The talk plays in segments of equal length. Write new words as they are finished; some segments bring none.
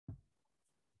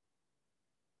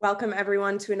Welcome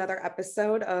everyone to another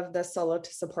episode of the Solo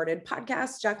to Supported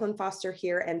podcast. Jacqueline Foster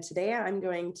here, and today I'm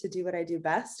going to do what I do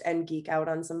best and geek out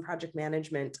on some project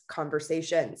management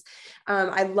conversations.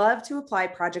 I love to apply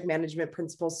project management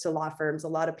principles to law firms. A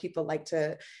lot of people like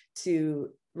to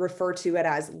refer to it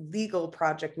as legal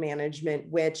project management,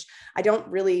 which I don't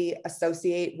really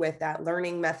associate with that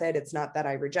learning method. It's not that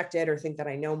I reject it or think that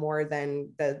I know more than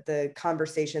the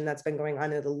conversation that's been going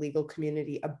on in the legal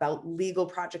community about legal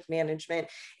project management.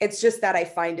 It's just that I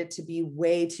find it to be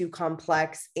way too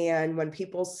complex. And when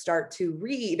people start to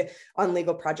read on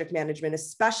legal project management,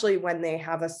 especially when they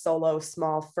have a solo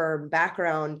small firm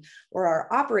background or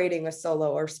are operating a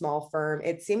solo or small firm,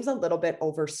 it seems a little bit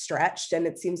overstretched and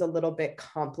it seems a little bit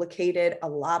complicated, a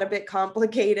lot of it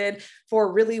complicated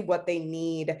for really what they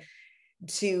need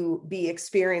to be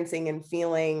experiencing and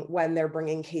feeling when they're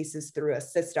bringing cases through a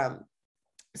system.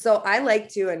 So I like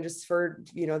to, and just for,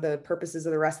 the purposes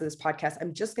of the rest of this podcast,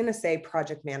 I'm just going to say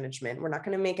project management. We're not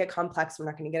going to make it complex. We're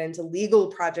not going to get into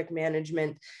legal project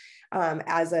management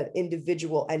as an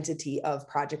individual entity of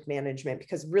project management,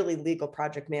 because really legal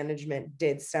project management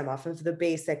did stem off of the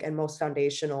basic and most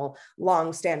foundational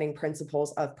long-standing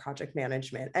principles of project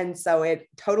management. And so it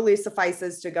totally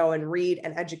suffices to go and read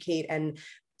and educate and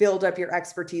build up your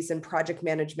expertise in project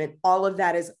management. All of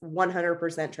that is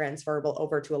 100% transferable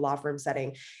over to a law firm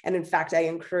setting. And in fact, I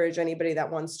encourage anybody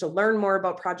that wants to learn more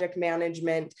about project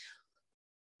management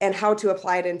and how to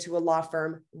apply it into a law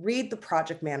firm, read the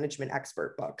project management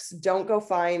expert books. Don't go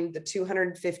find the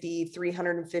 $250,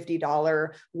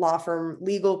 $350 law firm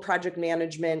legal project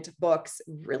management books.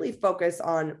 Really focus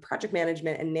on project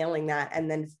management and nailing that. And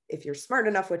then if you're smart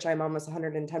enough, which I'm almost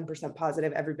 110%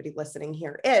 positive everybody listening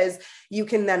here is, you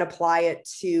can then apply it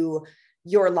to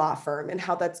your law firm and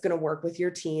how that's going to work with your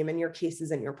team and your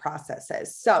cases and your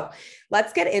processes. So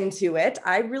let's get into it.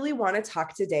 I really want to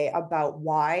talk today about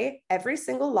why every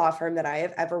single law firm that I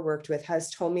have ever worked with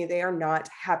has told me they are not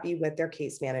happy with their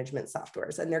case management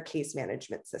softwares and their case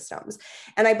management systems.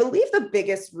 And I believe the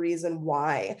biggest reason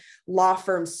why law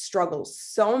firms struggle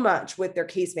so much with their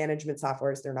case management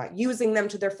softwares, they're not using them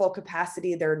to their full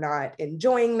capacity, they're not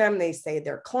enjoying them, they say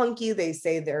they're clunky, they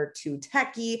say they're too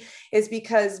techy, is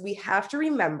because we have to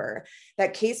remember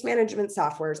that case management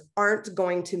softwares aren't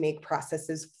going to make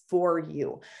processes for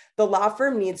you. The law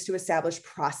firm needs to establish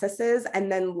processes and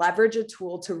then leverage a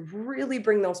tool to really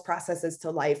bring those processes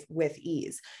to life with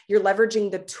ease. You're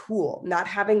leveraging the tool, not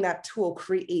having that tool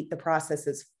create the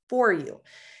processes for you.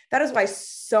 That is why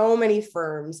so many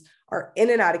firms are in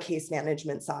and out of case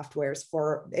management softwares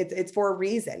it's for a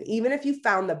reason. Even if you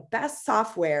found the best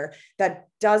software that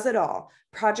does it all,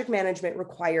 project management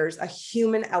requires a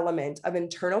human element of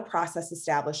internal process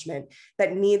establishment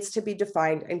that needs to be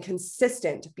defined and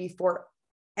consistent before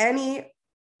any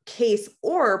case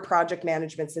or project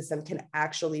management system can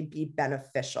actually be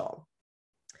beneficial.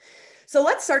 So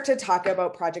let's start to talk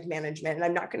about project management. And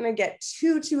I'm not going to get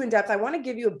too in depth. I want to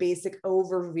give you a basic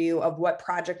overview of what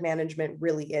project management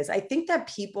really is. I think that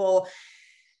people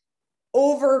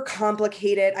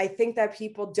overcomplicate it. I think that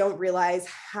people don't realize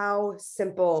how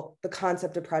simple the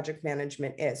concept of project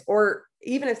management is, or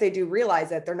even if they do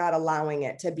realize it, they're not allowing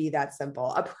it to be that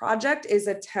simple. A project is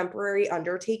a temporary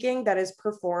undertaking that is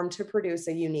performed to produce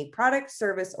a unique product,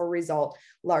 service, or result,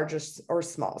 large or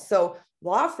small. So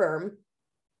law firm,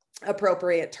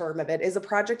 appropriate term of it, is a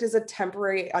project is a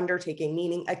temporary undertaking,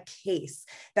 meaning a case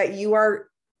that you are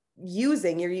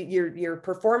using, you're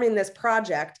performing this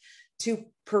project to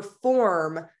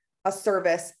perform a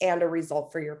service and a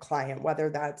result for your client,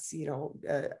 whether that's,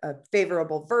 a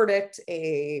favorable verdict,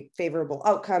 a favorable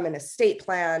outcome, an estate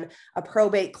plan, a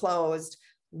probate closed,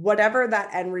 whatever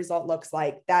that end result looks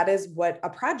like. That is what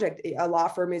a law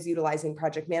firm is utilizing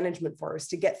project management for, is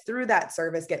to get through that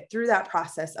service, get through that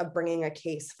process of bringing a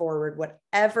case forward,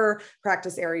 whatever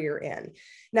practice area you're in.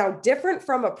 Now, different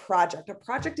from a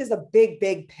project is a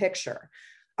big picture.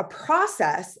 A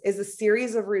process is a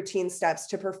series of routine steps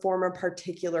to perform a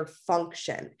particular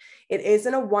function. It is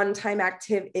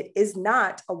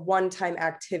not a one-time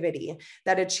activity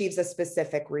that achieves a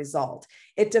specific result.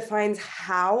 It defines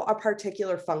how a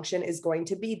particular function is going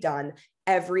to be done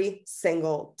every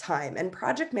single time. And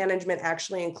project management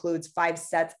actually includes 5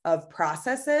 sets of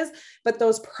processes, but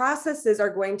those processes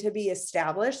are going to be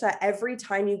established that every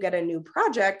time you get a new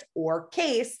project or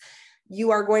case, you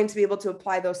are going to be able to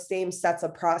apply those same sets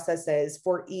of processes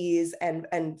for ease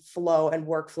and flow and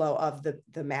workflow of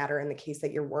the matter in the case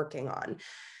that you're working on.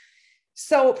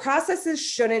 So processes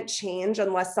shouldn't change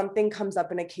unless something comes up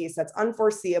in a case that's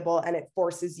unforeseeable and it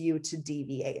forces you to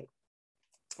deviate.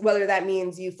 whether that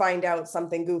means you find out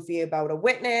something goofy about a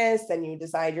witness and you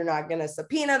decide you're not going to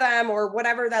subpoena them, or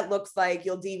whatever that looks like,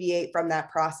 you'll deviate from that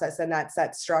process and that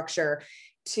set structure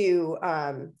to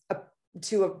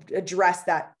address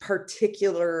that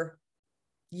particular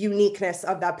uniqueness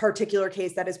of that particular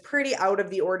case that is pretty out of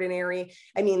the ordinary.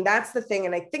 I mean, that's the thing.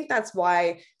 And I think that's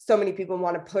why so many people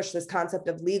want to push this concept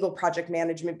of legal project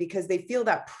management, because they feel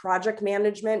that project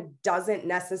management doesn't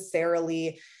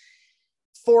necessarily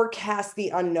forecast the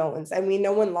unknowns. And we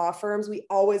know in law firms, we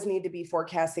always need to be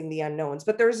forecasting the unknowns,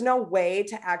 but there's no way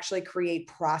to actually create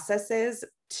processes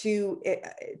to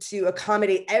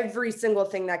accommodate every single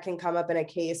thing that can come up in a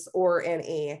case or in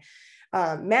a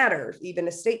matter, even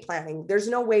estate planning. There's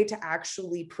no way to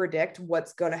actually predict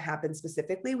what's going to happen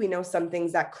specifically. We know some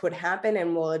things that could happen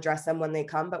and we'll address them when they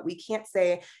come, but we can't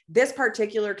say this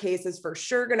particular case is for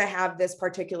sure going to have this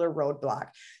particular roadblock.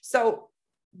 So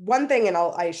one thing, and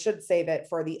I should save it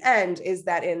for the end, is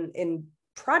that in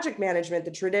project management,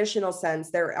 the traditional sense,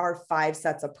 there are 5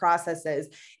 sets of processes.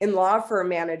 In law firm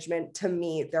management, to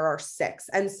me, there are 6.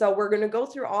 And so we're going to go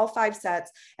through all 5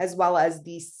 sets as well as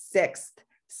the 6th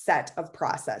set of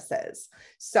processes.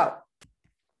 So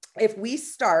if we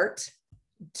start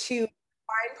to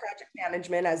define project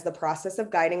management as the process of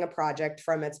guiding a project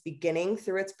from its beginning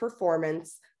through its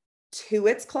performance to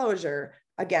its closure,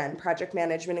 again, project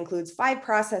management includes 5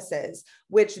 processes,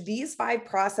 which these 5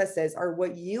 processes are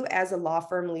what you as a law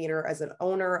firm leader, as an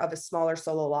owner of a smaller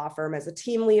solo law firm, as a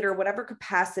team leader, whatever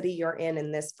capacity you're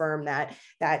in this firm that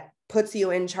puts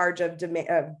you in charge of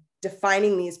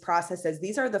defining these processes.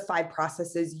 These are the 5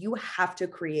 processes you have to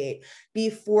create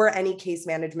before any case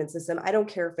management system. I don't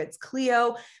care if it's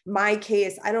Clio, My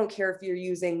Case, I don't care if you're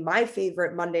using my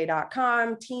favorite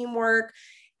Monday.com, Teamwork.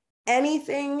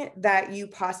 Anything that you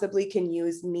possibly can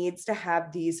use needs to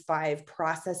have these 5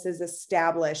 processes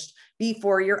established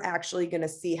before you're actually going to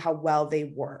see how well they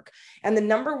work. And the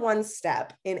number one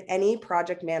step in any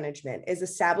project management is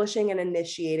establishing and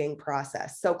initiating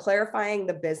process. So clarifying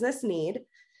the business need,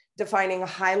 defining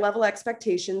high-level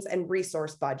expectations and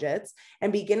resource budgets,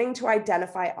 and beginning to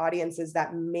identify audiences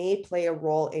that may play a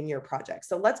role in your project.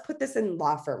 So let's put this in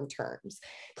law firm terms.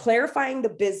 Clarifying the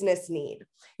business need.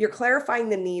 You're clarifying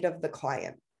the need of the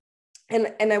client.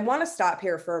 And I want to stop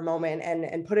here for a moment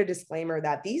and put a disclaimer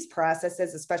that these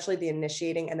processes, especially the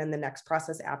initiating and then the next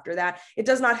process after that, it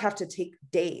does not have to take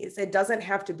days. It doesn't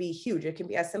have to be huge. It can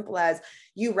be as simple as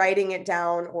you writing it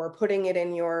down or putting it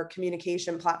in your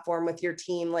communication platform with your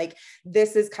team. Like,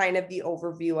 this is kind of the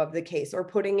overview of the case, or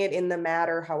putting it in the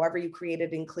matter, however you create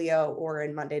it in Clio or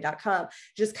in Monday.com,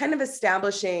 just kind of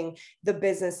establishing the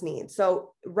business need.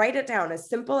 So write it down, as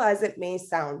simple as it may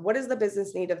sound. What is the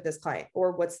business need of this client,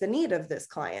 or what's the need of this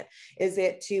client? Is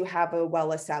it to have a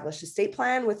well-established estate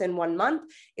plan within 1 month?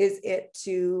 Is it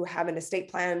to have an estate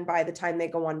plan by the time they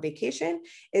go on vacation?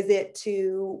 Is it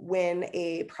to win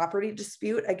a property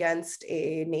dispute against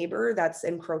a neighbor that's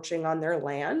encroaching on their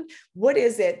land? What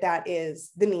is it that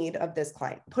is the need of this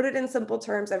client? Put it in simple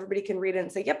terms. Everybody can read it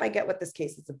and say, yep, I get what this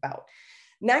case is about.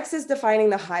 Next is defining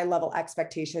the high-level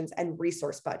expectations and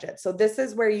resource budget. So this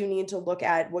is where you need to look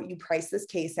at what you price this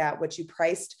case at, what you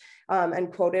priced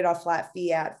and quoted a flat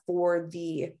fee at for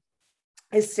the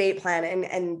estate plan,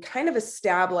 and kind of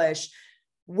establish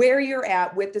where you're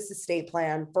at with this estate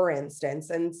plan, for instance,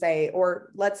 and say,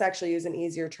 or let's actually use an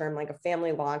easier term, like a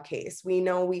family law case. We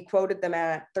know we quoted them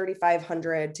at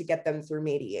 $3,500 to get them through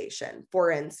mediation,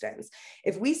 for instance.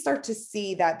 If we start to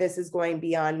see that this is going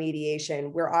beyond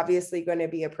mediation, we're obviously going to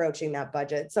be approaching that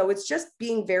budget. So it's just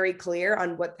being very clear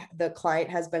on what the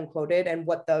client has been quoted and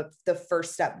what the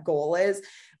first step goal is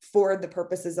for the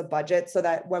purposes of budget, so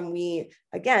that when the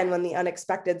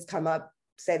unexpecteds come up,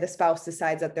 say the spouse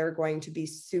decides that they're going to be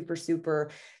super, super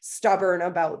stubborn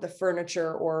about the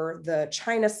furniture or the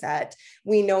china set,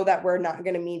 we know that we're not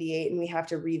going to mediate and we have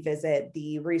to revisit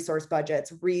the resource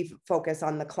budgets, refocus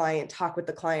on the client, talk with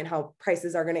the client how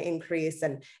prices are going to increase,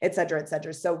 and et cetera, et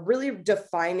cetera. So really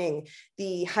defining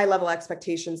the high-level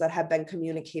expectations that have been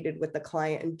communicated with the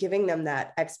client and giving them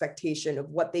that expectation of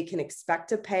what they can expect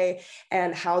to pay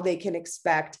and how they can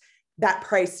expect that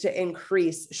price to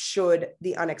increase should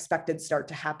the unexpected start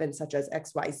to happen, such as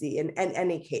XYZ in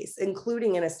any case,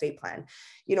 including an estate plan.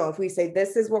 You know, if we say,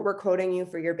 this is what we're quoting you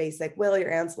for your basic will,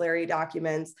 your ancillary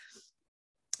documents,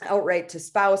 outright to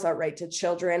spouse, outright to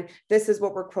children. This is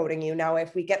what we're quoting you. Now,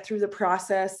 if we get through the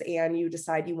process and you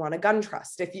decide you want a gun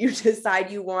trust, if you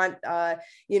decide you want, a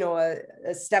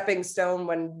stepping stone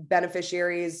when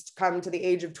beneficiaries come to the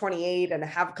age of 28 and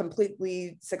have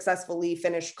completely successfully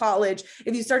finished college,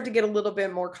 if you start to get a little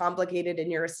bit more complicated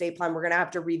in your estate plan, we're going to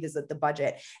have to revisit the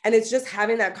budget. And it's just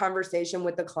having that conversation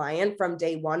with the client from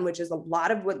day one, which is a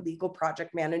lot of what legal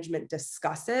project management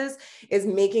discusses, is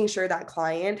making sure that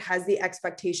client has the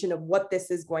expectation of what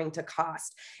this is going to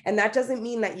cost. And that doesn't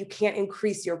mean that you can't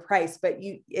increase your price, but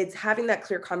it's having that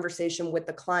clear conversation with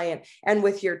the client and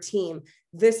with your team.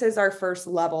 This is our first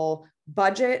level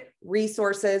budget,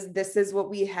 resources. This is what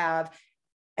we have.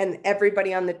 And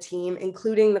everybody on the team,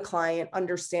 including the client,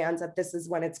 understands that this is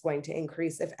when it's going to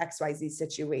increase if XYZ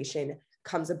situation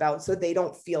comes about, so they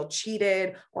don't feel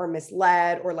cheated or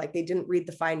misled or like they didn't read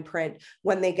the fine print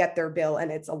when they get their bill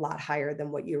and it's a lot higher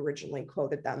than what you originally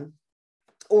quoted them.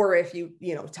 Or if you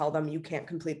tell them you can't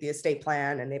complete the estate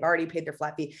plan and they've already paid their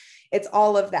flat fee, it's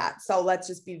all of that. So let's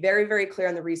just be very, very clear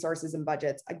on the resources and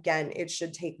budgets. Again, it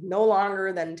should take no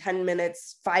longer than 10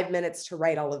 minutes, 5 minutes to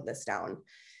write all of this down.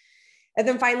 And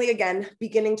then finally, again,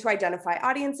 beginning to identify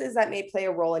audiences that may play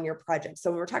a role in your project. So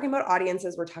when we're talking about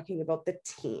audiences, we're talking about the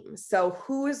team. So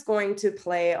who is going to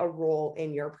play a role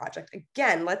in your project?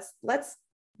 Again,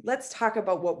 let's talk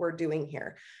about what we're doing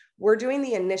here. We're doing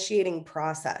the initiating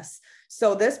process.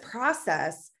 So this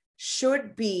process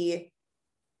should be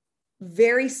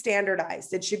very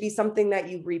standardized. It should be something that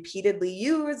you repeatedly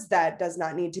use, that does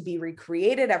not need to be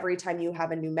recreated every time you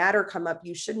have a new matter come up.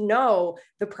 You should know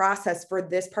the process for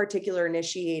this particular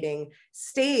initiating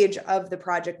stage of the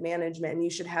project management, and you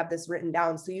should have this written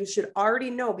down. So you should already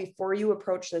know before you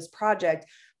approach this project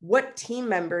what team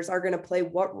members are going to play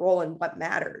what role and what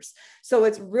matters. So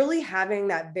it's really having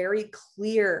that very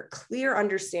clear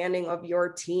understanding of your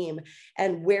team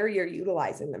and where you're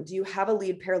utilizing them. Do you have a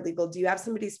lead paralegal? Do you have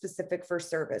somebody specific for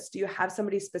service? Do you have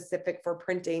somebody specific for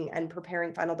printing and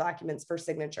preparing final documents for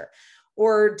signature?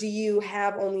 Or do you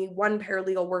have only one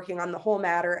paralegal working on the whole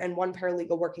matter and one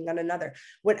paralegal working on another?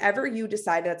 Whatever you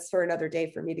decide, that's for another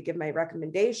day for me to give my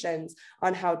recommendations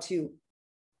on how to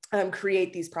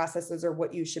create these processes or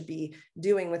what you should be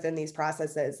doing within these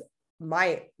processes.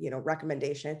 My,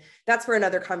 recommendation, that's for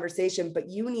another conversation, but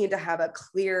you need to have a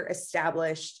clear,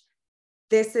 established,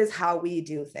 this is how we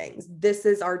do things. This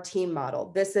is our team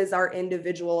model. This is our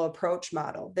individual approach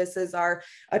model. This is our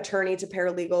attorney to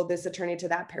paralegal, this attorney to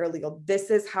that paralegal. This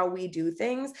is how we do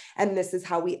things, and this is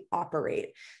how we operate.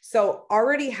 So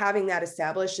already having that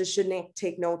established, this shouldn't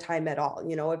take no time at all.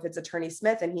 If it's Attorney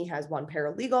Smith and he has one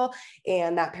paralegal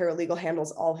and that paralegal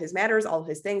handles all his matters, all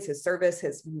his things, his service,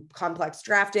 his complex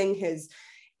drafting, his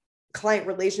client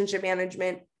relationship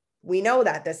management, we know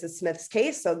that this is Smith's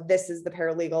case. So this is the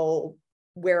paralegal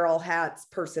wear all hats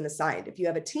person assigned. If you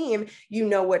have a team, you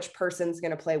know which person's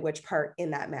going to play which part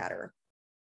in that matter.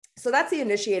 So that's the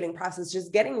initiating process,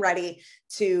 just getting ready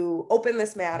to open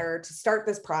this matter, to start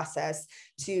this process,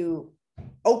 to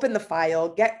open the file,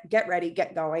 get ready,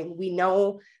 get going. We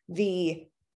know the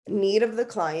need of the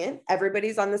client.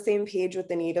 Everybody's on the same page with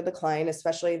the need of the client,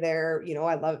 especially their,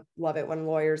 I love it when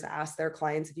lawyers ask their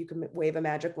clients, if you can wave a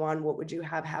magic wand, what would you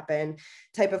have happen?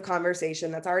 Type of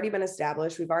conversation that's already been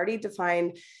established. We've already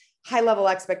defined high level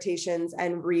expectations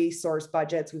and resource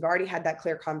budgets. We've already had that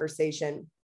clear conversation.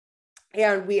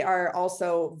 And we are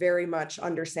also very much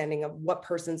understanding of what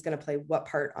person's going to play what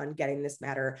part on getting this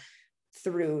matter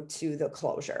through to the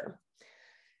closure.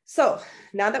 So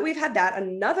now that we've had that,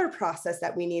 another process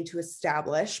that we need to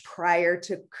establish prior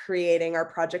to creating our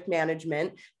project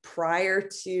management, prior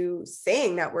to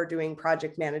saying that we're doing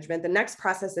project management, the next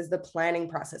process is the planning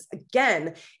process.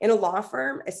 Again, in a law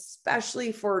firm,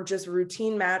 especially for just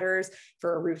routine matters,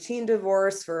 for a routine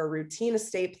divorce, for a routine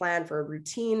estate plan, for a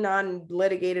routine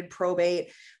non-litigated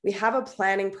probate, we have a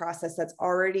planning process that's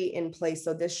already in place.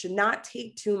 So this should not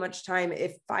take too much time,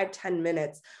 if 5-10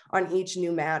 minutes on each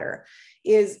new matter.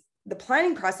 The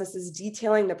planning process is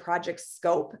detailing the project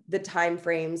scope, the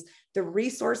timeframes, the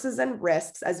resources and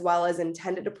risks, as well as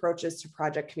intended approaches to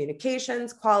project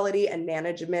communications, quality, and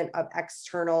management of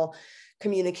external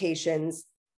communications,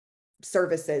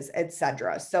 services,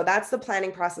 etc. So that's the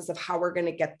planning process of how we're going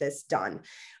to get this done.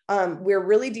 We're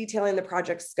really detailing the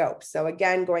project scope. So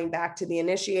again, going back to the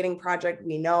initiating project,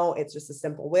 we know it's just a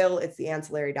simple will, it's the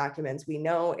ancillary documents. We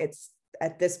know it's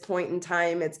at this point in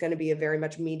time, it's going to be a very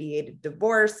much mediated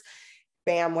divorce,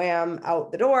 bam, wham,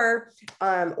 out the door.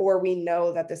 Or we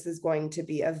know that this is going to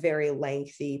be a very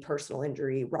lengthy personal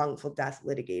injury, wrongful death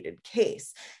litigated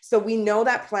case. So we know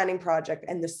that planning project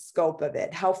and the scope of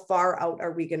it. How far out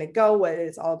are we going to go? What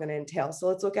it's all going to entail? So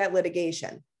let's look at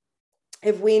litigation.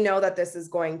 If we know that this is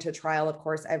going to trial, of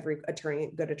course, every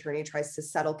good attorney tries to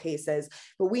settle cases,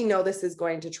 but we know this is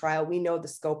going to trial. We know the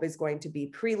scope is going to be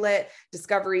pre-lit,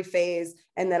 discovery phase,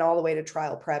 and then all the way to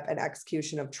trial prep and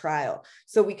execution of trial.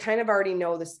 So we kind of already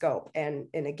know the scope. And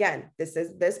again,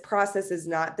 this process is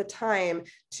not the time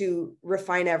to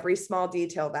refine every small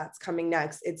detail that's coming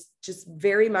next. It's just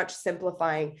very much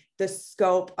simplifying the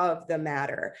scope of the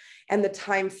matter and the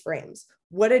time frames.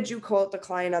 What did you quote the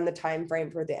client on the time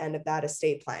frame for the end of that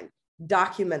estate plan?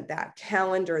 Document that,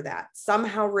 calendar that,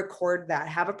 somehow record that,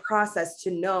 have a process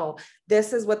to know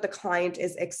this is what the client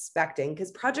is expecting.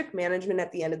 Because project management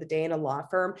at the end of the day in a law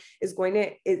firm is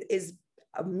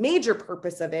a major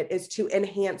purpose of it is to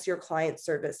enhance your client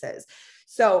services.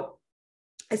 So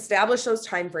establish those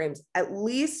timeframes, at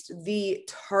least the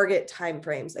target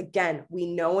timeframes. Again, we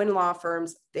know in law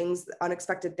firms,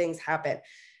 unexpected things happen.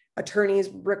 Attorneys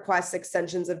request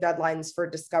extensions of deadlines for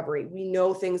discovery. We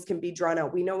know things can be drawn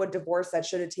out. We know a divorce that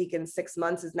should have taken 6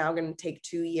 months is now going to take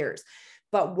 2 years.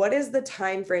 But what is the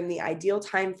time frame, the ideal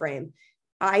time frame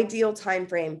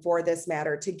for this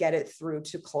matter to get it through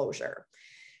to closure?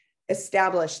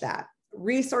 Establish that.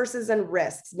 Resources and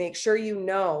risks. Make sure you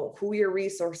know who your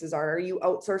resources are. Are you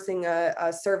outsourcing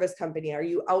a service company? Are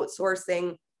you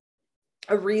outsourcing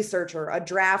a researcher, a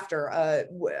drafter,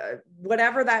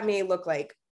 whatever that may look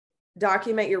like?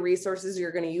 Document your resources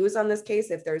you're going to use on this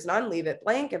case. If there's none, leave it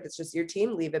blank. If it's just your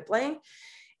team, leave it blank.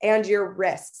 And your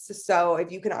risks. So if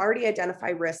you can already identify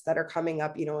risks that are coming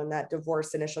up, in that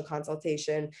divorce initial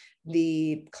consultation,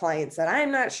 the client said,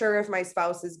 I'm not sure if my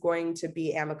spouse is going to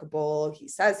be amicable. He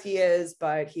says he is,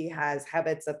 but he has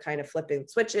habits of kind of flipping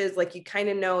switches. Like, you kind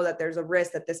of know that there's a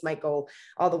risk that this might go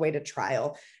all the way to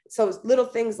trial. So little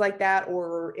things like that,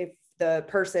 or if the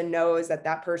person knows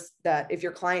that if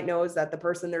your client knows that the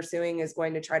person they're suing is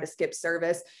going to try to skip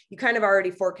service, you kind of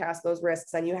already forecast those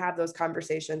risks and you have those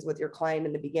conversations with your client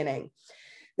in the beginning.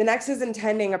 The next is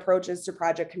intending approaches to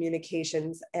project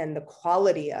communications and the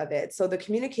quality of it. So the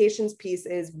communications piece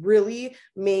is really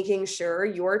making sure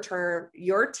your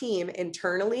team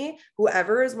internally,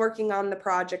 whoever is working on the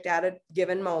project at a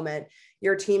given moment,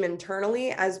 your team internally,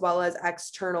 as well as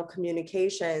external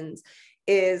communications,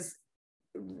 is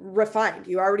refined.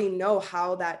 You already know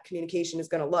how that communication is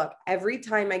going to look. Every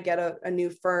time I get a new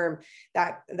firm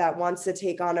that wants to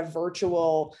take on a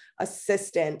virtual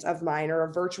assistant of mine or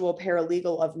a virtual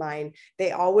paralegal of mine,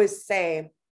 they always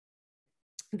say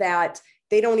that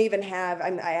they don't even have,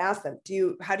 I ask them,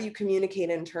 how do you communicate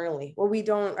internally? Well, we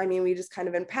don't, we just kind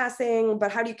of in passing,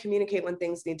 but how do you communicate when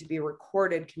things need to be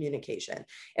recorded communication?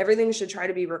 Everything should try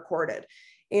to be recorded.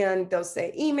 And they'll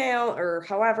say email or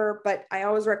however, but I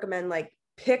always recommend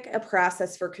pick a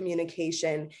process for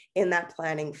communication in that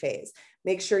planning phase.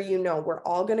 Make sure we're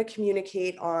all going to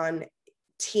communicate on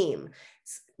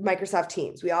Microsoft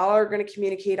Teams. We all are going to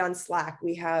communicate on Slack.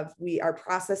 Our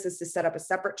process is to set up a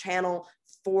separate channel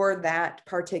for that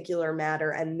particular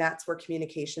matter, and that's where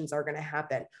communications are going to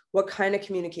happen. What kind of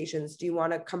communications? Do you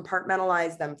want to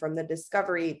compartmentalize them from the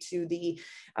discovery to the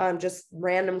just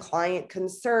random client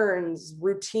concerns,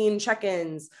 routine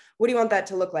check-ins? What do you want that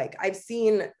to look like? I've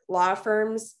seen law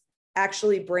firms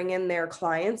actually bring in their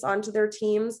clients onto their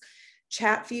teams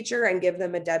chat feature and give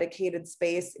them a dedicated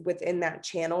space within that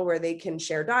channel where they can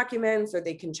share documents or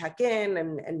they can check in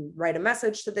and write a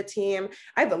message to the team.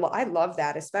 I love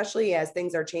that, especially as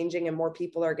things are changing and more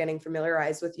people are getting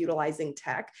familiarized with utilizing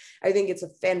tech. I think it's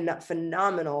a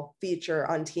phenomenal feature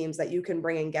on Teams that you can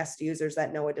bring in guest users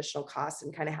at no additional cost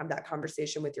and kind of have that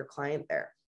conversation with your client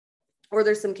there. Or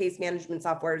there's some case management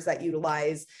softwares that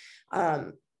utilize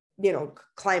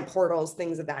client portals,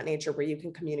 things of that nature, where you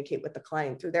can communicate with the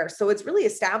client through there. So it's really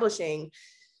establishing,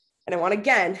 and I want to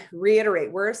again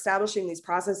reiterate, we're establishing these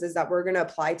processes that we're going to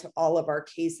apply to all of our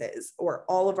cases or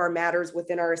all of our matters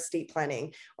within our estate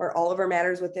planning or all of our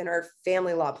matters within our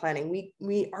family law planning.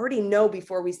 We already know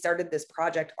before we started this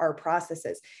project, our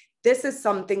processes. This is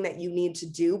something that you need to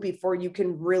do before you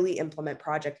can really implement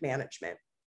project management.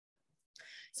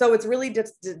 So it's really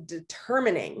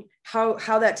determining how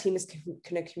that team is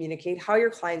going to communicate, how your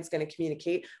client's going to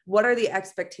communicate. What are the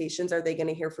expectations? Are they going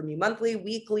to hear from you monthly,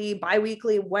 weekly,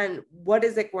 biweekly? What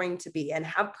is it going to be? And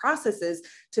have processes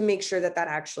to make sure that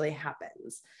actually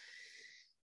happens.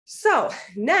 So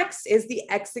next is the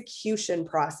execution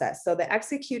process. So the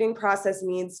executing process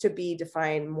needs to be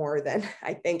defined more than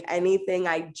I think anything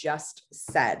I just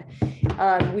said.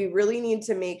 We really need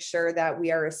to make sure that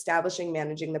we are establishing,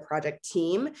 managing the project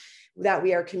team, that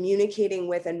we are communicating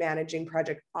with and managing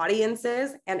project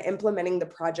audiences, and implementing the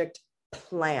project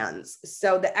plans.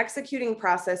 So the executing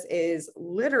process is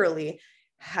literally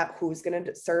who's going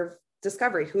to serve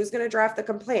discovery? Who's going to draft the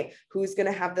complaint? Who's going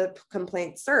to have the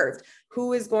complaint served?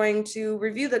 Who is going to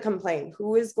review the complaint?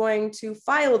 Who is going to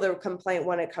file the complaint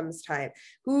when it comes time?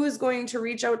 Who is going to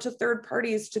reach out to third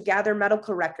parties to gather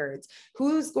medical records?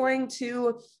 Who's going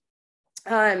to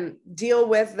deal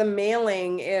with the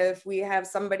mailing if we have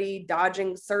somebody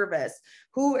dodging service?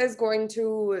 Who is going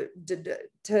to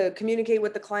communicate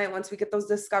with the client once we get those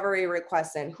discovery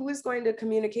requests in? Who is going to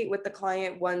communicate with the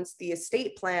client once the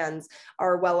estate plans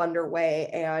are well underway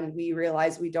and we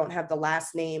realize we don't have the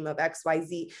last name of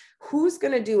XYZ? Who's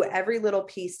going to do every little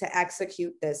piece to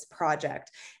execute this project?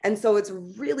 And so it's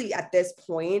really at this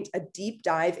point a deep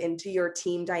dive into your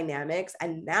team dynamics.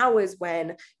 And now is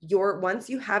when once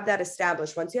you have that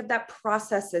established, once you have that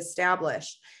process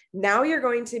established, now you're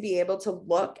going to be able to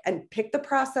look and pick the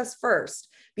process first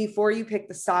before you pick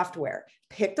the software.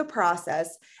 Pick the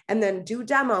process and then do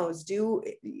demos, do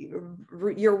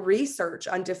your research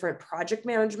on different project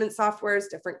management softwares,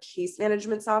 different case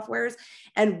management softwares,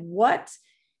 and what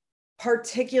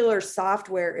particular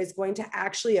software is going to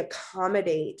actually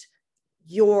accommodate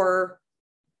your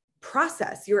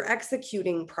process, your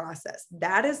executing process.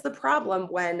 That is the problem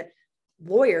when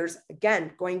lawyers,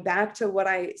 again, going back to what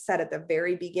I said at the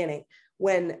very beginning,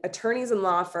 when attorneys and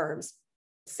law firms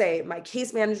say, my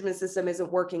case management system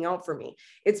isn't working out for me,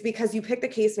 it's because you pick the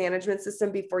case management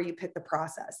system before you pick the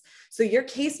process. So your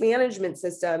case management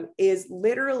system is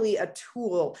literally a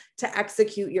tool to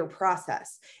execute your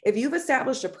process. If you've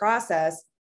established a process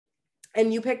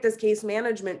and you pick this case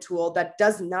management tool that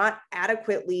does not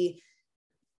adequately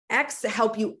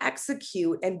help you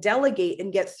execute and delegate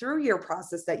and get through your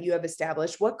process that you have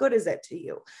established, what good is it to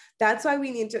you? That's why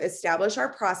we need to establish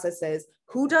our processes,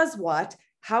 who does what,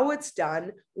 how it's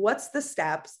done, what's the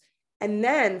steps, and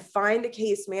then find a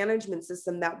case management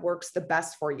system that works the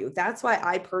best for you. That's why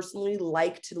I personally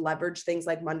like to leverage things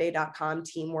like Monday.com,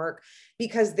 Teamwork,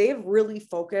 because they've really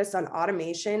focused on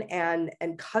automation and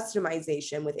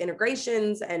customization with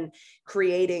integrations and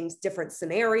creating different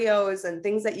scenarios and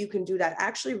things that you can do that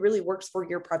actually really works for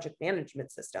your project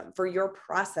management system, for your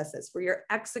processes, for your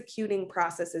executing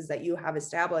processes that you have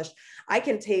established. I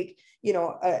can take,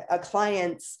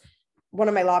 one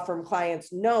of my law firm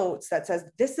clients' notes that says,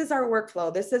 this is our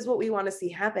workflow, this is what we want to see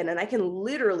happen. And I can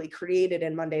literally create it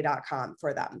in Monday.com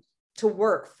for them to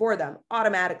work for them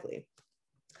automatically.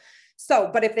 So,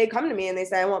 but if they come to me and they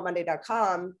say, I want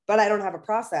Monday.com, but I don't have a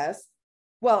process,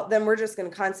 well, then we're just going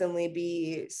to constantly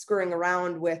be screwing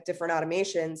around with different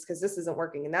automations because this isn't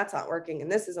working and that's not working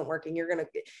and this isn't working.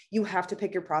 You have to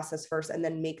pick your process first and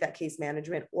then make that case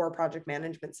management or project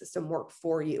management system work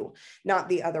for you, not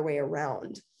the other way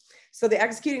around. So the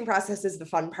executing process is the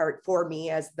fun part for me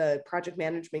as the project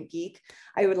management geek.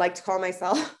 I would like to call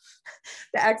myself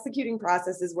the executing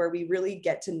process is where we really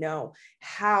get to know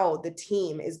how the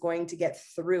team is going to get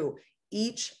through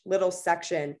each little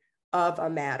section of a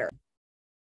matter.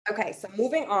 Okay, so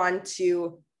moving on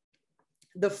to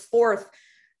the fourth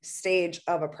stage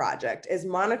of a project is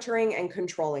monitoring and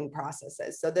controlling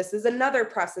processes. So this is another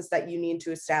process that you need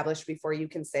to establish before you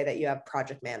can say that you have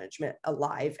project management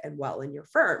alive and well in your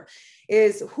firm,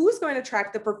 is who's going to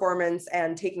track the performance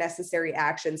and take necessary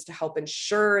actions to help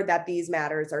ensure that these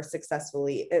matters are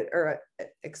successfully,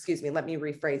 let me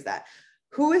rephrase that.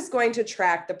 Who is going to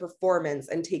track the performance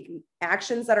and take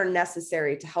actions that are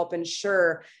necessary to help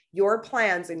ensure your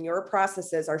plans and your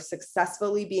processes are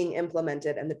successfully being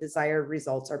implemented and the desired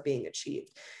results are being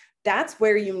achieved? That's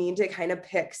where you need to kind of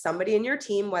pick somebody in your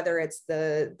team, whether it's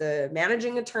the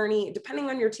managing attorney, depending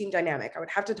on your team dynamic. I would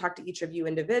have to talk to each of you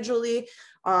individually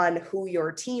on who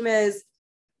your team is,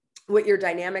 what your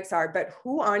dynamics are, but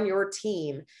who on your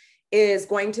team is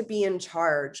going to be in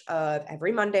charge of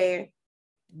every Monday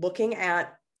looking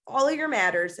at all of your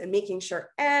matters and making sure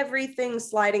everything's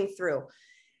sliding through.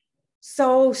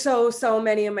 So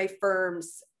many of my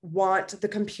firms want the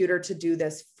computer to do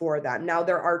this for them. Now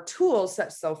there are tools,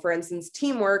 so for instance,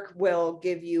 Teamwork will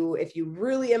give you, if you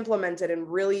really implement it and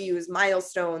really use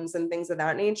milestones and things of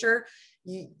that nature,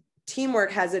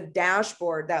 Teamwork has a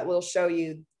dashboard that will show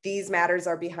you these matters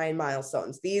are behind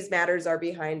milestones. These matters are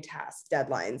behind task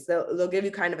deadlines. They'll give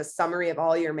you kind of a summary of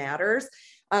all your matters.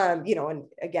 And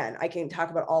again, I can talk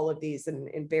about all of these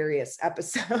in various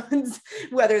episodes,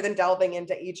 rather than delving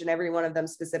into each and every one of them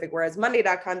specific, whereas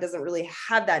Monday.com doesn't really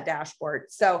have that dashboard.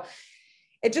 So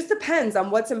it just depends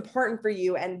on what's important for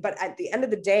you. But at the end of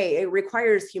the day, it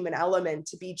requires human element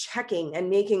to be checking and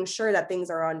making sure that things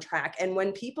are on track. And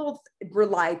when people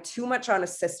rely too much on a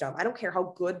system, I don't care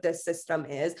how good this system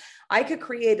is, I could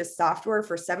create a software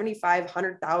for $75,000,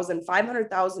 $100,000,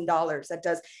 $500,000 that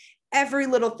does every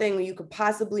little thing you could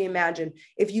possibly imagine.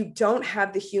 If you don't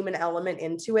have the human element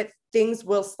into it, things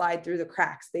will slide through the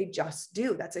cracks. They just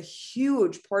do. That's a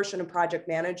huge portion of project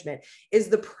management, is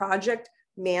the project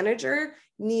manager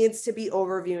needs to be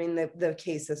overviewing the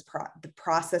cases, the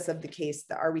process of the case.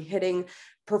 Are we hitting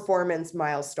performance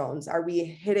milestones? Are we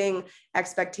hitting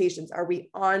expectations? Are we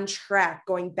on track?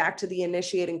 Going back to the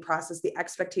initiating process, the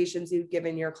expectations you've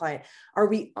given your client. Are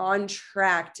we on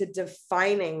track to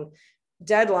defining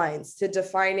deadlines, to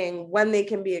defining when they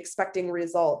can be expecting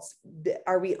results?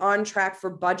 Are we on track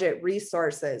for budget,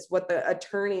 resources, what the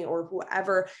attorney or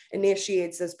whoever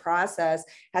initiates this process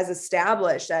has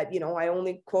established that, I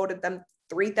only quoted them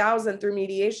 3,000 through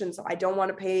mediation, so I don't want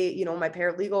to pay, my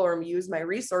paralegal or use my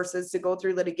resources to go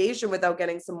through litigation without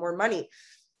getting some more money.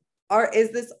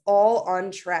 Is this all on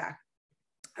track?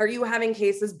 Are you having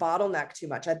cases bottleneck too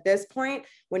much? At this point,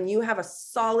 when you have a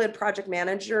solid project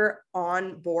manager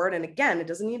on board, and again, it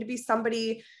doesn't need to be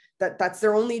somebody that's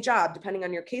their only job. Depending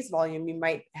on your case volume, you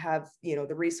might have,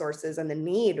 the resources and the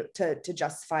need to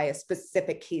justify a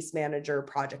specific case manager,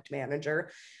 project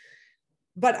manager.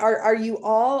 But are you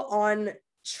all on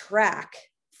track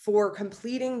for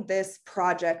completing this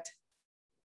project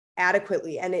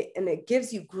adequately? And it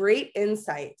gives you great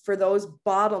insight for those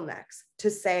bottlenecks to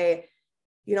say,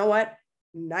 you know what?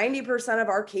 90% of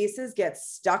our cases get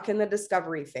stuck in the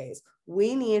discovery phase.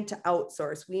 We need to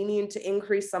outsource. We need to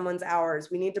increase someone's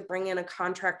hours. We need to bring in a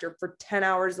contractor for 10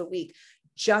 hours a week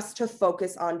just to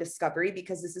focus on discovery,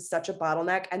 because this is such a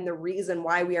bottleneck and the reason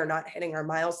why we are not hitting our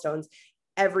milestones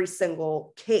every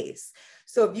single case.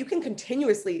 So if you can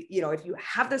continuously, if you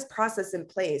have this process in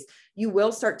place, you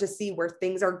will start to see where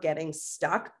things are getting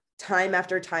stuck time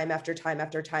after time after time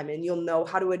after time. And you'll know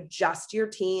how to adjust your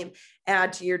team,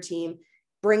 add to your team,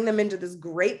 bring them into this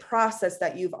great process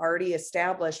that you've already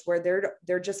established where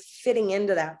they're just fitting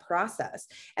into that process.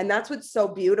 And that's what's so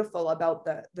beautiful about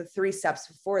the 3 steps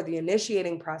before: the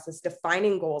initiating process,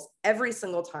 defining goals every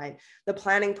single time, the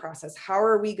planning process. How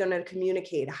are we going to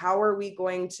communicate? How are we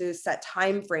going to set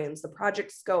timeframes, the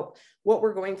project scope, what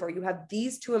we're going for? You have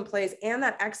these 2 in place, and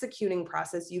that executing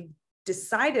process. You've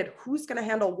decided who's going to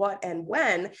handle what and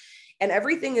when, and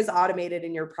everything is automated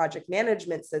in your project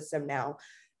management system now,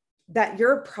 that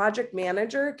your project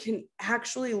manager can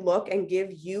actually look and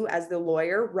give you, as the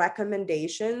lawyer,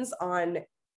 recommendations on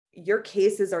your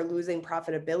cases are losing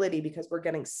profitability because we're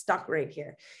getting stuck right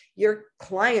here. Your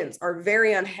clients are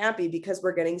very unhappy because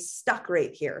we're getting stuck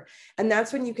right here. And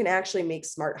that's when you can actually make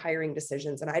smart hiring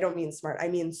decisions. And I don't mean smart, I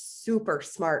mean super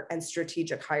smart and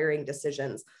strategic hiring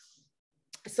decisions.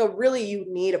 So really, you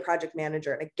need a project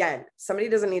manager. And again, somebody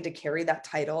doesn't need to carry that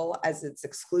title as its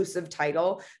exclusive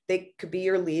title. They could be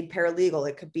your lead paralegal.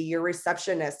 It could be your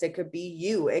receptionist. It could be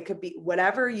you. It could be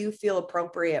whatever you feel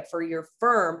appropriate for your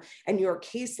firm and your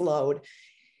caseload.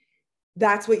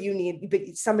 That's what you need.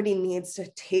 But somebody needs to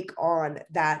take on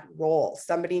that role.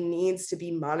 Somebody needs to be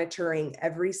monitoring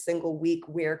every single week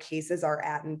where cases are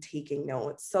at and taking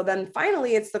notes. So then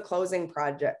finally, it's the closing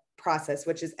process,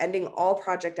 which is ending all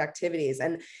project activities.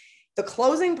 And the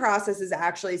closing process is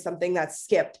actually something that's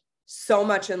skipped so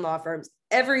much in law firms.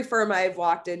 Every firm I've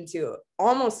walked into,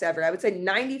 almost every, I would say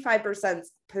 95%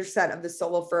 of the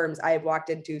solo firms I have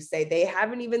walked into say they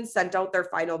haven't even sent out their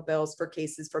final bills for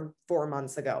cases from 4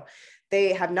 months ago.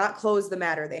 They have not closed the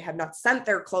matter. They have not sent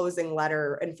their closing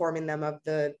letter informing them of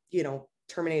the,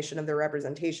 termination of their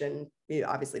representation. You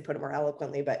obviously put it more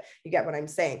eloquently, but you get what I'm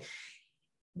saying.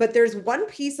 But there's one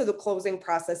piece of the closing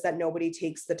process that nobody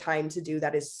takes the time to do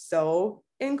that is so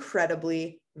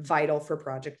incredibly vital for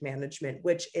project management,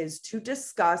 which is to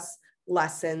discuss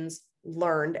lessons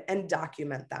learned and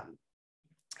document them.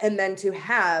 And then to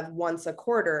have once a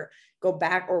quarter, go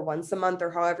back, or once a month,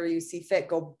 or however you see fit,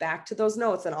 go back to those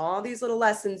notes and all these little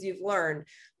lessons you've learned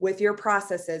with your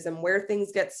processes and where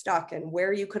things get stuck and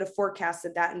where you could have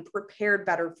forecasted that and prepared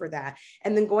better for that.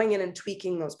 And then going in and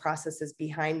tweaking those processes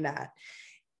behind that.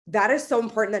 That is so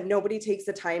important that nobody takes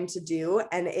the time to do.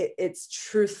 And it's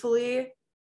truthfully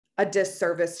a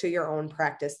disservice to your own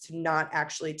practice to not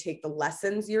actually take the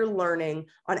lessons you're learning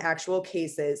on actual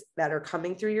cases that are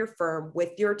coming through your firm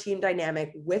with your team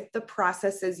dynamic, with the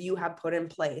processes you have put in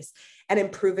place, and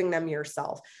improving them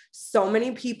yourself. So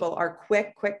many people are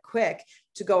quick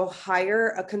to go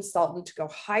hire a consultant, to go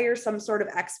hire some sort of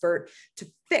expert to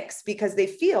fix because they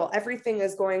feel everything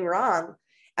is going wrong.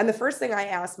 And the first thing I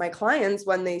ask my clients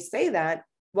when they say that,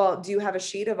 well, do you have a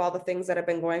sheet of all the things that have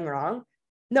been going wrong?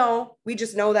 No, we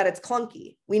just know that it's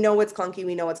clunky. We know it's clunky.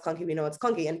 We know it's clunky. We know it's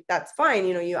clunky. And that's fine.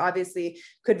 You obviously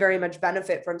could very much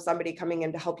benefit from somebody coming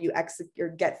in to help you execute or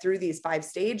get through these 5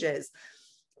 stages.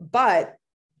 But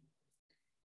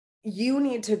you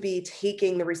need to be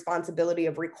taking the responsibility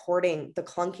of recording the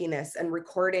clunkiness and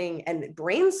recording and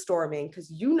brainstorming, because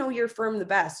you know your firm the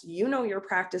best, you know your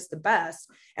practice the best,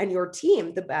 and your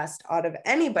team the best out of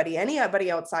anybody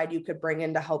outside you could bring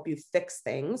in to help you fix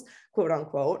things, quote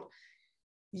unquote.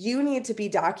 You need to be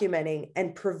documenting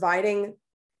and providing,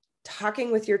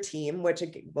 talking with your team, which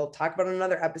we'll talk about in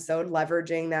another episode,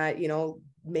 leveraging that,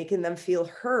 making them feel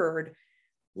heard,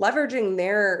 leveraging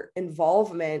their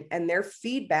involvement and their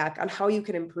feedback on how you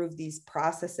can improve these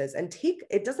processes. And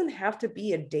it doesn't have to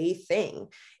be a day thing.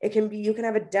 It can be, you can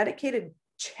have a dedicated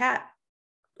chat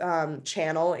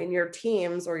channel in your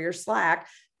Teams or your Slack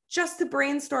just to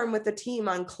brainstorm with the team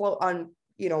on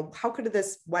how could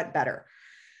this went better.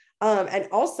 And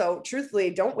also, truthfully,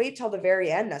 don't wait till the very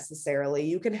end necessarily.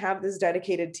 You can have this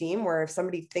dedicated team where if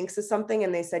somebody thinks of something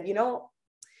and they said,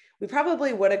 we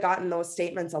probably would have gotten those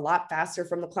statements a lot faster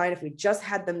from the client if we just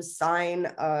had them sign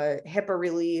a HIPAA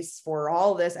release for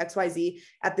all this XYZ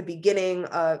at the beginning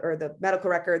or the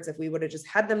medical records, if we would have just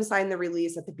had them sign the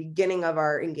release at the beginning of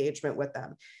our engagement with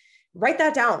them. Write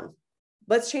that down.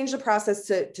 Let's change the process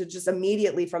to just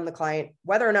immediately from the client,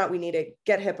 whether or not we need to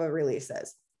get HIPAA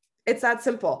releases. It's that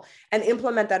simple, and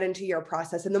implement that into your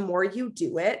process. And the more you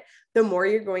do it, the more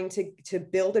you're going to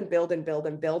build and build and build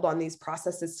and build on these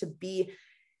processes to be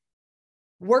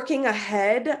working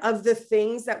ahead of the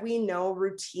things that we know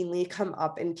routinely come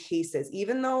up in cases.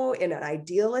 Even though in an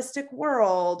idealistic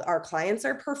world, our clients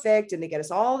are perfect and they get us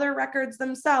all their records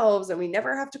themselves and we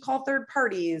never have to call third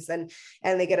parties, and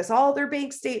they get us all their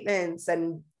bank statements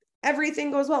and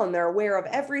everything goes well and they're aware of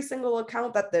every single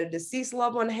account that the deceased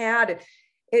loved one had.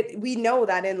 We know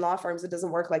that in law firms, it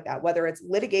doesn't work like that, whether it's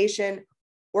litigation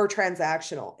or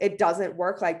transactional. It doesn't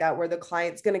work like that, where the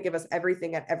client's going to give us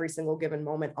everything at every single given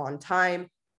moment on time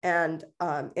and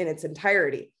in its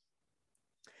entirety.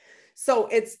 So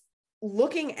it's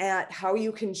looking at how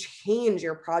you can change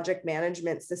your project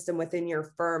management system within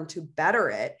your firm to better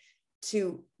it,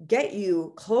 to get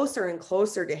you closer and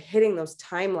closer to hitting those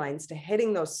timelines, to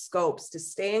hitting those scopes, to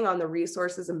staying on the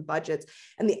resources and budgets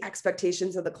and the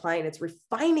expectations of the client. It's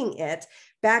refining it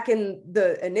back in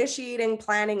the initiating,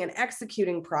 planning, and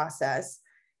executing process,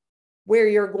 where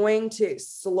you're going to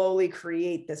slowly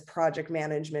create this project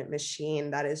management machine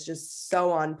that is just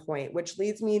so on point, which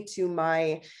leads me to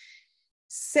my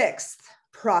sixth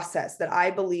process that I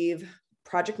believe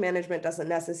project management doesn't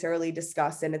necessarily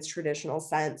discuss in its traditional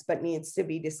sense, but needs to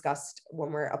be discussed when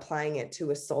we're applying it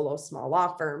to a solo small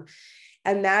law firm.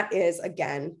 And that is,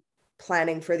 again,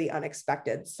 planning for the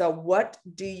unexpected. So what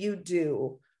do you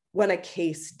do when a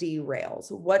case derails?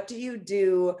 What do you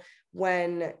do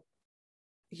when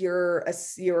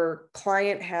your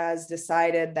client has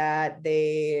decided that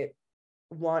they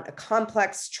want a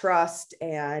complex trust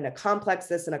and a complex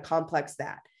this and a complex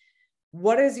that?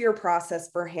 What is your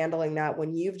process for handling that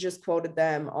when you've just quoted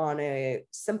them on a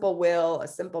simple will, a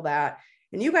simple that,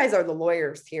 and you guys are the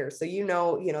lawyers here, so you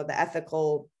know the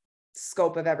ethical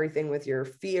scope of everything with your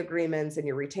fee agreements and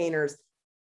your retainers.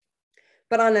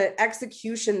 But on an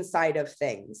execution side of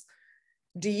things,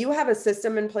 do you have a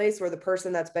system in place where the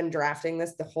person that's been drafting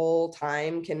this the whole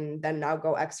time can then now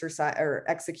go exercise or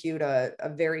execute a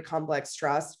very complex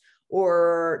trust?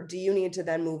 Or do you need to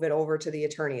then move it over to the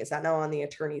attorney? Is that now on the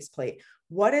attorney's plate?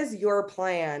 What is your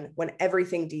plan when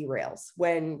everything derails,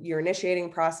 when your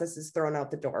initiating process is thrown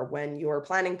out the door, when your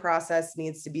planning process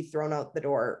needs to be thrown out the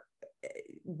door,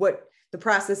 what the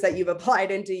process that you've applied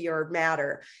into your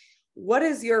matter? What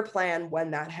is your plan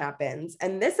when that happens?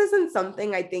 And this isn't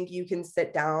something I think you can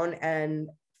sit down and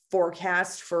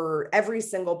forecast for every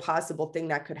single possible thing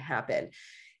that could happen.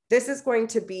 This is going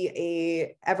to be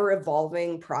a ever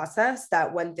evolving process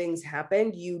that when things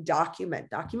happen, you document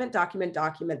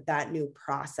that new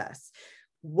process.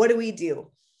 What do we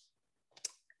do?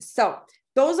 So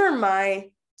those are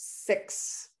my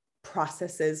 6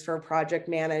 processes for project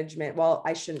management. Well,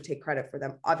 I shouldn't take credit for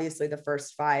them. Obviously, the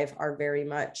first 5 are very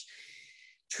much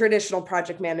traditional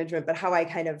project management, but how I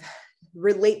kind of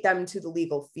relate them to the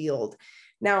legal field.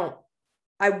 Now,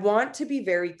 I want to be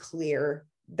very clear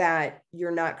that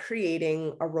you're not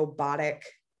creating a robotic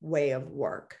way of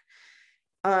work.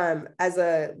 As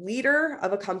a leader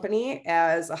of a company,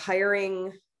 as a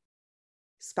hiring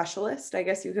specialist, I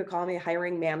guess you could call me a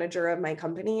hiring manager of my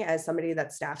company, as somebody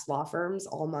that staffs law firms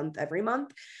all month, every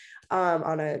month,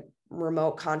 on a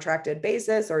remote contracted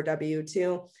basis or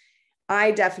W-2,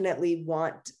 I definitely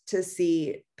want to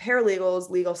see paralegals,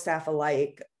 legal staff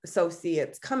alike,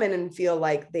 associates come in and feel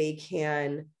like they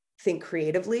can think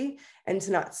creatively and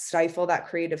to not stifle that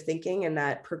creative thinking and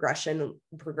that progression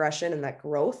and that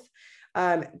growth.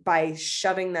 by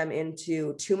shoving them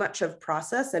into too much of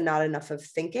process and not enough of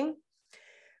thinking.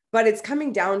 But it's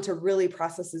coming down to really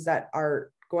processes that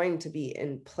are going to be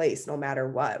in place no matter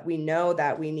what. We know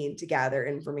that we need to gather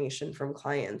information from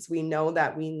clients. We know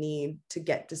that we need to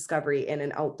get discovery in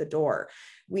and out the door.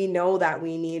 We know that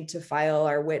we need to file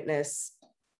our witness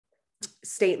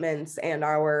statements and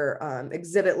our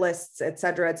exhibit lists, et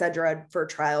cetera, for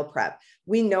trial prep.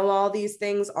 We know all these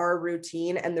things are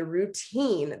routine, and the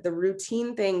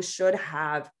routine things should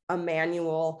have a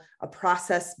manual, a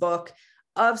process book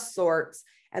of sorts.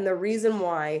 And the reason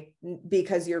why,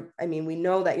 because we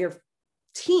know that your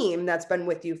team that's been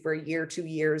with you for a year, 2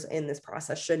 years in this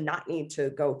process should not need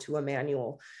to go to a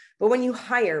manual. But when you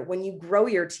hire, when you grow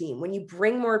your team, when you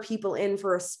bring more people in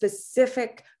for a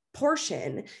specific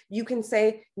portion, you can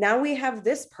say, now we have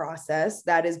this process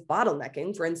that is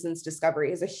bottlenecking. For instance,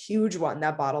 discovery is a huge one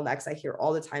that bottlenecks. I hear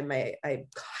all the time. I'm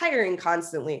hiring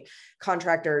constantly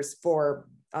contractors for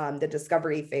the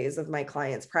discovery phase of my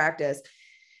client's practice.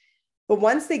 But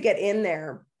once they get in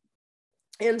there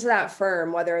into that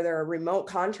firm, whether they're a remote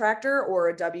contractor or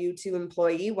a W-2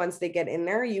 employee, once they get in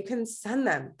there, you can send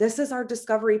them, this is our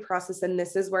discovery process, and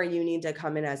this is where you need to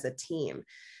come in as a team.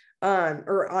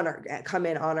 Come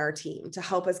in on our team to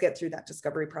help us get through that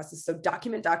discovery process. So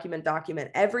document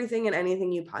everything and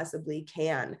anything you possibly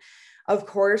can. Of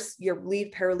course, your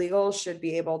lead paralegal should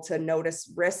be able to notice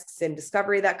risks in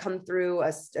discovery that come through,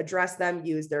 address them,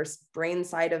 use their brain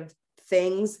side of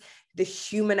things. The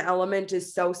human element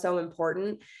is so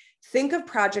important. Think of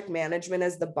project management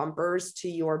as the bumpers to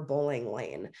your bowling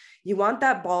lane. You want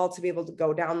that ball to be able to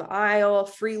go down the aisle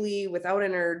freely without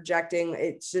interjecting.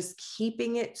 It's just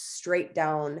keeping it straight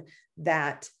down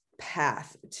that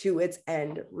path to its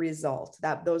end result.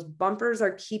 That those bumpers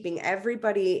are keeping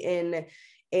everybody in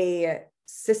a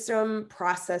system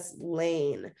process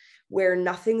lane where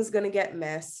nothing's going to get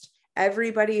missed.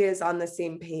 Everybody is on the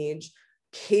same page.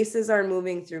 Cases are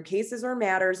moving through, cases or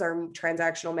matters are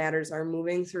transactional matters are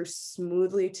moving through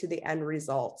smoothly to the end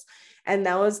results. And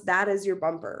that is your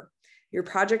bumper. Your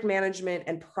project management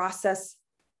and process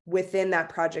within that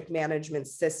project management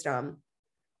system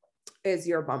is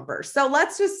your bumper. So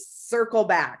let's just circle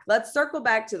back. Let's circle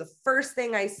back to the first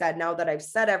thing I said. Now that I've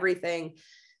said everything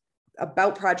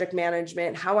about project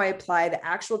management, how I apply the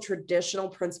actual traditional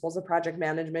principles of project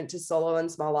management to solo and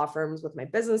small law firms with my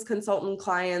business consultant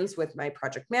clients, with my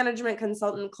project management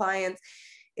consultant clients,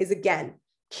 is again,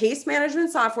 case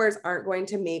management softwares aren't going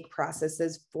to make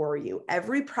processes for you.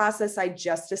 Every process I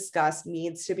just discussed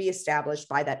needs to be established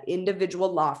by that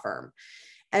individual law firm,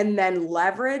 and then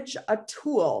leverage a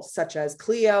tool such as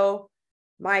Clio.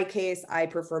 My case, I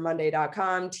prefer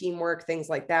Monday.com, Teamwork, things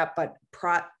like that, but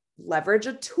leverage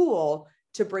a tool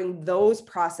to bring those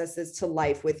processes to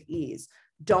life with ease.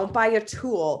 Don't buy a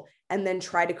tool and then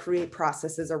try to create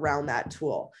processes around that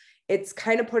tool. It's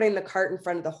kind of putting the cart in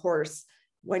front of the horse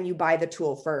when you buy the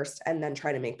tool first and then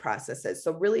try to make processes.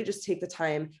 So really just take the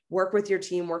time, work with your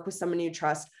team, work with someone you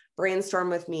trust, brainstorm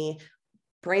with me,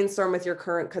 brainstorm with your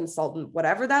current consultant,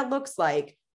 whatever that looks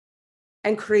like,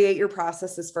 and create your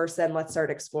processes first. Then let's start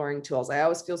exploring tools. I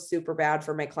always feel super bad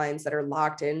for my clients that are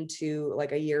locked into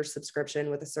like a year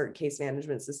subscription with a certain case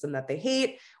management system that they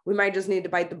hate. We might just need to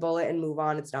bite the bullet and move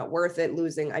on. It's not worth it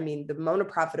losing. The amount of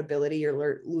profitability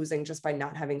you're losing just by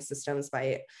not having systems,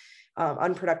 by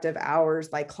unproductive hours,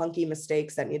 by clunky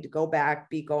mistakes that need to go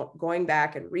back, going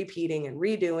back and repeating and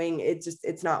redoing.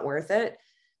 It's not worth it.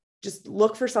 Just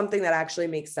look for something that actually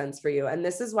makes sense for you. And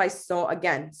this is why, so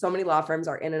many law firms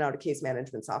are in and out of case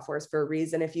management softwares for a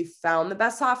reason. If you found the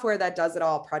best software that does it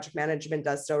all, project management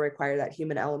does still require that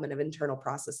human element of internal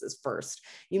processes first.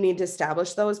 You need to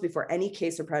establish those before any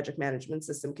case or project management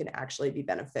system can actually be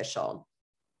beneficial.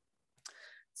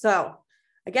 So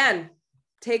again,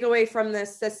 takeaway from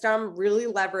this system, really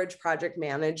leverage project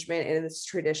management in its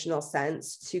traditional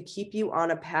sense to keep you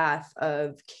on a path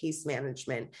of case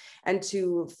management and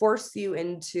to force you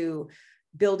into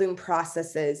building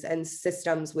processes and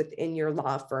systems within your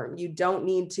law firm. You don't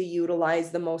need to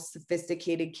utilize the most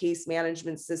sophisticated case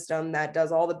management system that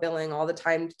does all the billing, all the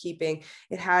timekeeping.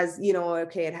 It has,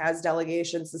 it has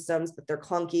delegation systems, but they're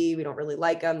clunky. We don't really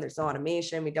like them. There's no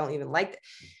automation. We don't even like it.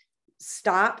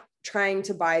 Stop trying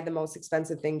to buy the most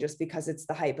expensive thing just because it's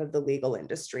the hype of the legal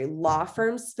industry. Law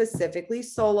firms, specifically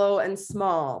solo and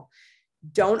small,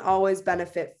 don't always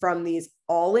benefit from these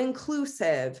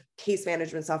all-inclusive case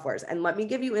management softwares. And let me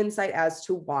give you insight as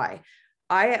to why.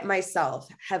 I myself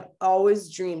have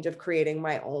always dreamed of creating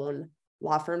my own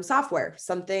law firm software,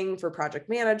 something for project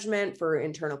management, for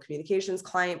internal communications,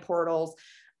 client portals.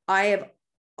 I have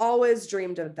always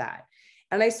dreamed of that.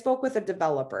 And I spoke with a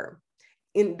developer.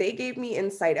 they gave me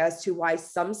insight as to why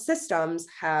some systems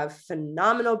have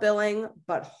phenomenal billing,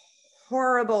 but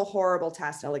horrible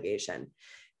task delegation,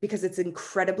 because it's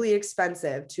incredibly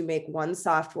expensive to make one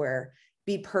software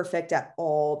be perfect at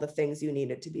all the things you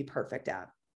need it to be perfect at.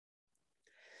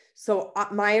 So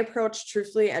my approach,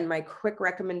 truthfully, and my quick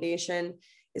recommendation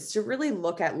is to really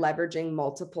look at leveraging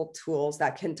multiple tools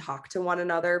that can talk to one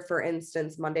another. For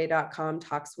instance, Monday.com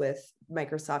talks with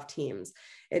Microsoft Teams.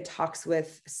 It talks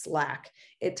with Slack.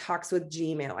 It talks with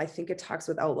Gmail. I think it talks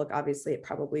with Outlook. Obviously, it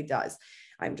probably does.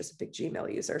 I'm just a big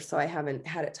Gmail user, so I haven't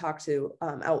had it talk to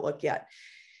Outlook yet.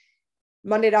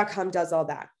 Monday.com does all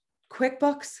that.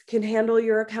 QuickBooks can handle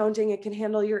your accounting. It can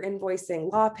handle your invoicing.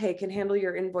 LawPay can handle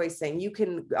your invoicing. You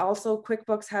can also,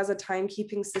 QuickBooks has a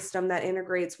timekeeping system that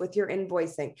integrates with your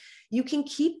invoicing. You can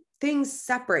keep things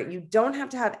separate. You don't have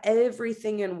to have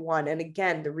everything in one. And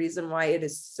again, the reason why it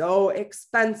is so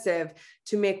expensive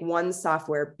to make one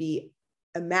software be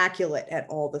immaculate at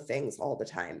all the things all the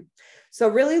time. So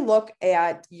really look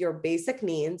at your basic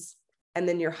needs and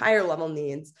then your higher level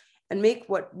needs, and make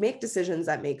decisions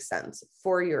that make sense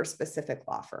for your specific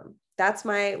law firm. That's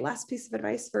my last piece of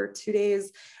advice for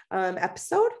today's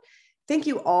episode. Thank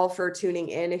you all for tuning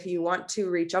in. If you want to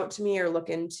reach out to me or look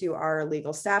into our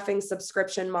legal staffing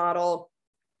subscription model,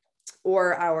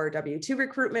 or our W-2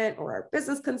 recruitment, or our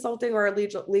business consulting, or our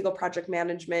legal project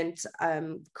management,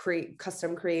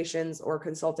 custom creations or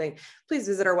consulting, please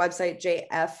visit our website,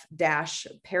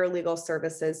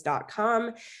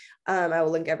 jf-paralegalservices.com. I will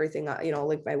link everything,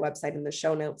 link my website in the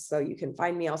show notes so you can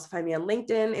find me. Also find me on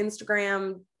LinkedIn,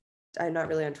 Instagram. I'm not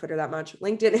really on Twitter that much.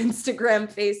 LinkedIn,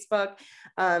 Instagram, Facebook.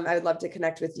 I would love to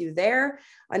connect with you there.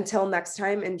 Until next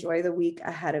time, enjoy the week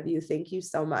ahead of you. Thank you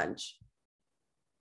so much.